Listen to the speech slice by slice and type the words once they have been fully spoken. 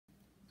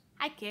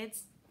Hi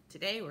kids,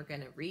 today we're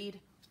going to read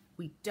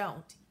We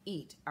Don't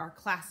Eat Our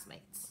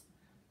Classmates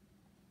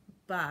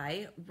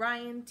by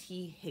Ryan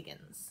T.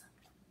 Higgins.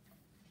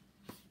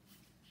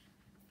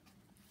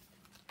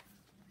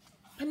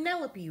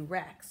 Penelope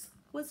Rex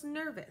was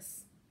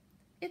nervous.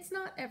 It's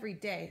not every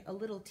day a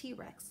little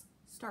T-Rex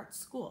starts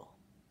school.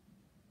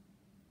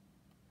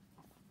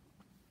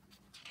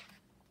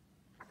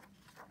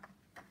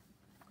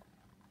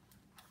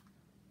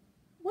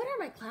 What are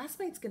my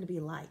classmates going to be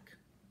like?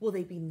 Will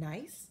they be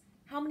nice?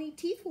 How many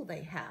teeth will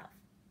they have?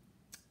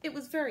 It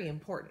was very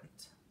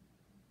important.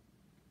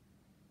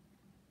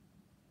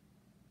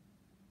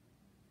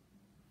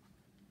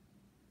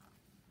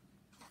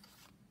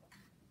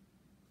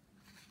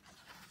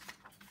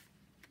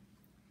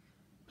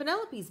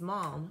 Penelope's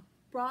mom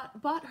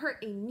bought her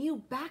a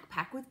new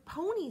backpack with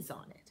ponies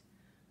on it.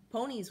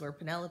 Ponies were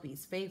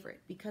Penelope's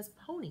favorite because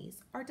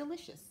ponies are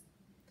delicious.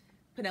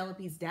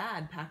 Penelope's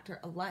dad packed her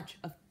a lunch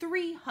of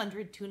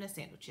 300 tuna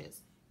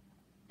sandwiches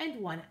and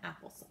 1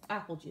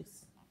 apple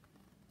juice.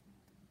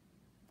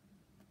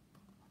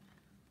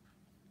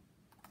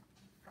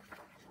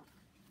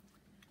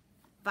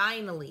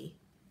 Finally,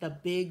 the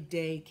big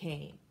day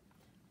came,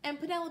 and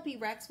Penelope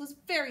Rex was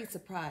very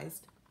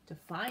surprised to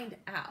find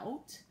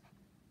out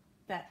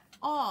that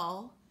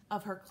all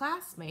of her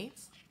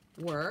classmates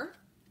were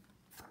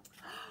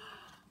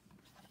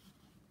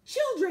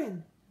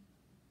children.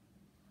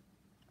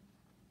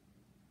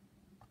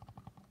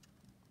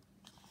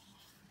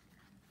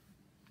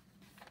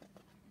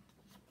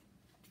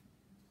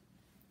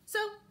 So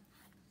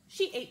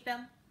she ate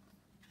them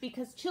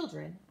because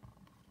children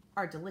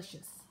are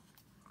delicious.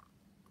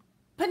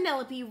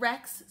 Penelope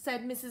Rex,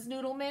 said Mrs.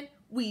 Noodleman,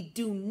 we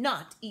do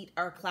not eat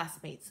our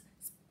classmates.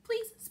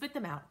 Please spit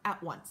them out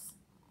at once.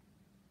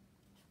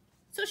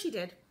 So she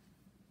did.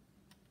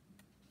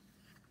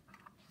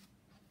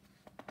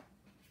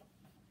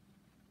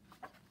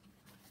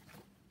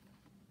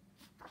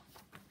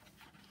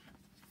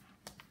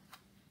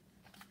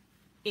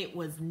 It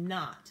was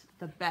not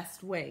the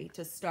best way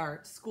to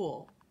start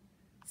school.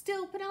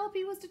 Still,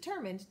 Penelope was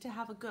determined to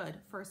have a good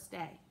first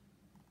day.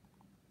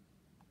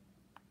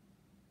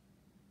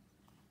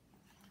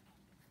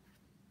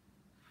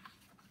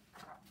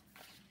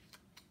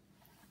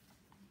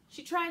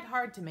 She tried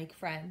hard to make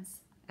friends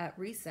at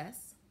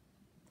recess.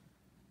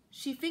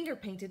 She finger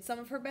painted some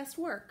of her best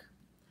work.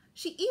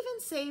 She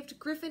even saved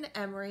Griffin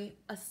Emery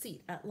a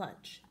seat at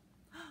lunch.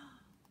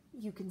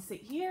 You can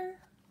sit here.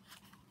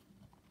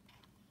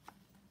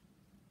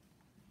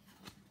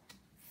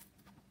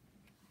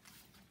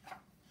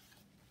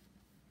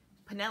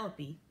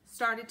 Penelope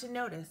started to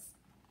notice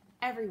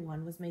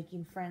everyone was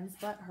making friends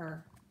but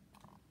her.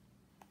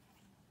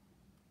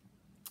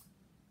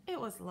 It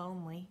was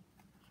lonely.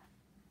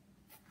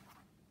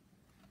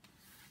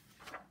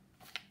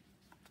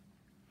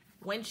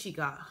 When she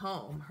got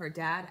home, her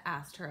dad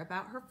asked her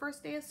about her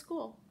first day of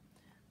school.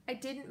 I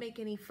didn't make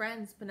any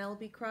friends,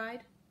 Penelope cried.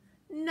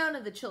 None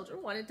of the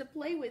children wanted to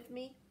play with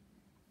me.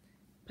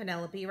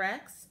 Penelope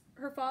Rex,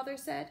 her father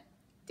said,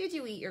 did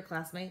you eat your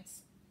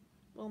classmates?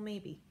 Well,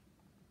 maybe.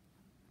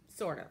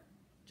 Sort of.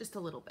 Just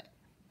a little bit.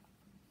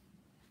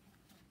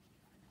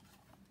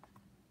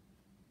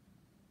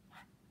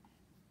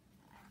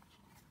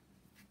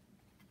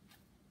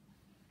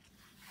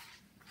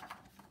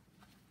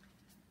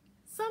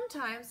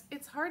 Sometimes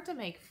it's hard to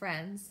make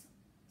friends,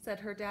 said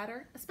her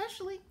dad,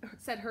 especially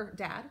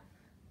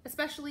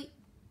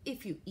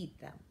if you eat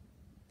them.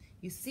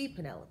 You see,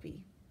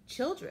 Penelope,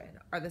 children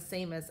are the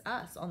same as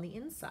us on the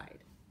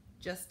inside,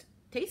 just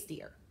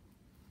tastier.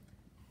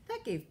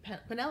 That gave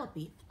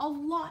Penelope a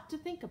lot to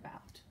think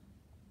about.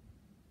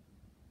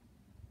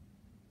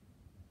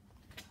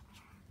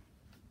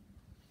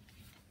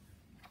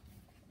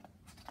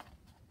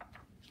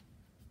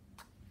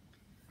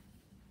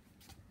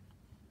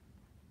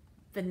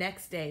 The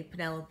next day,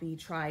 Penelope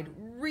tried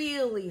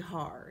really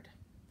hard.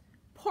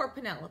 Poor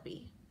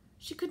Penelope.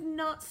 She could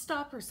not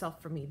stop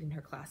herself from eating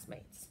her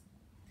classmates.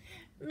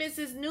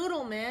 Mrs.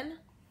 Noodleman,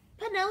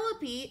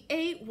 Penelope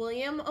ate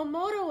William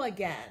Omoto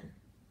again.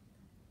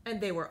 And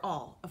they were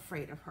all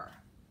afraid of her.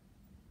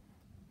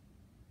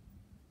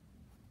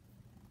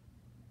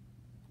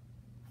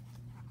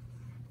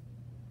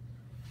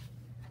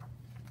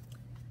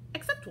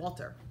 Except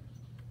Walter.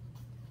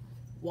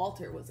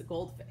 Walter was a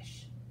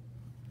goldfish.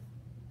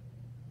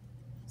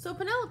 So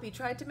Penelope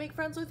tried to make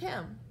friends with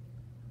him.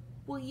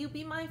 Will you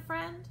be my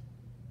friend?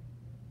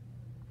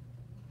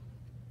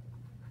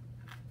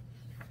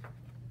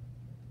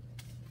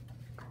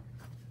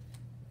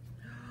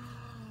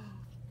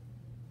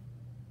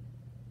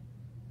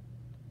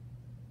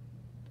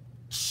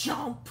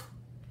 Jump!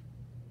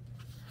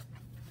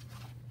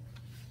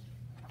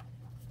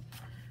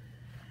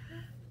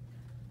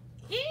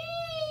 Eee!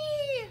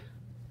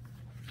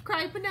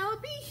 Cried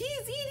Penelope.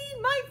 He's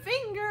eating my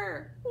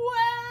finger!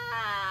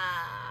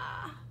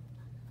 Wow!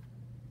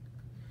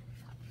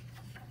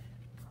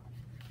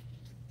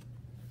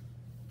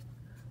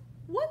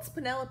 Once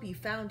Penelope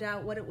found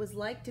out what it was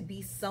like to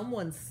be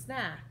someone's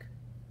snack,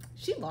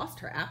 she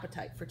lost her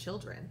appetite for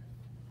children.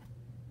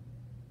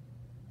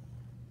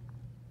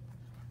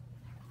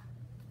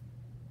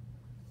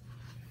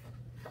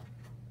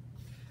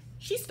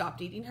 She stopped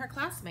eating her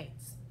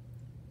classmates,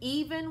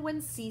 even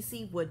when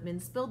Cece Woodman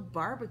spilled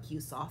barbecue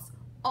sauce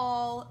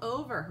all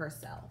over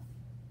herself.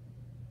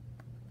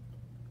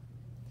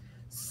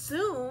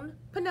 Soon,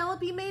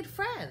 Penelope made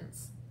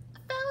friends. I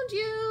found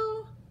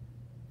you.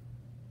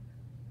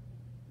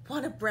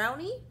 Want a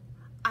brownie?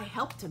 I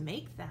helped to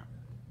make them.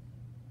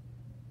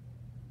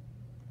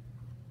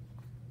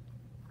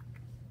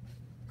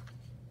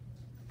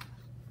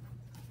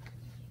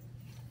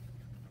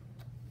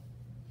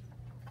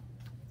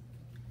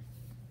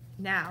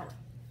 Now,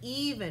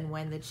 even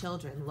when the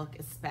children look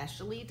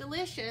especially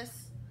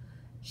delicious,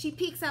 she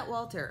peeks at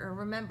Walter and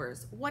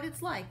remembers what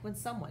it's like when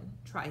someone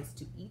tries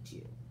to eat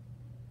you.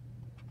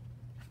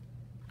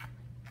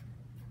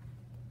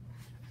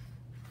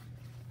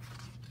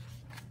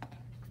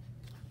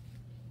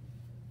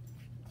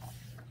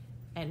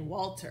 And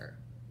Walter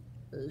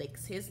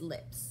licks his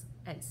lips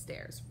and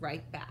stares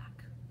right back.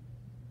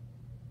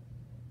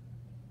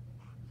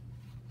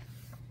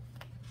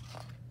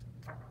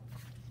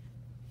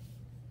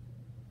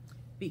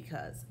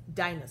 Because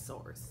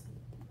dinosaurs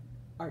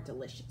are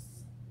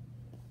delicious.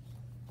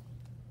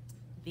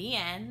 The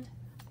end.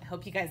 I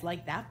hope you guys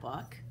liked that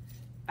book.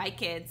 Bye,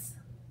 kids.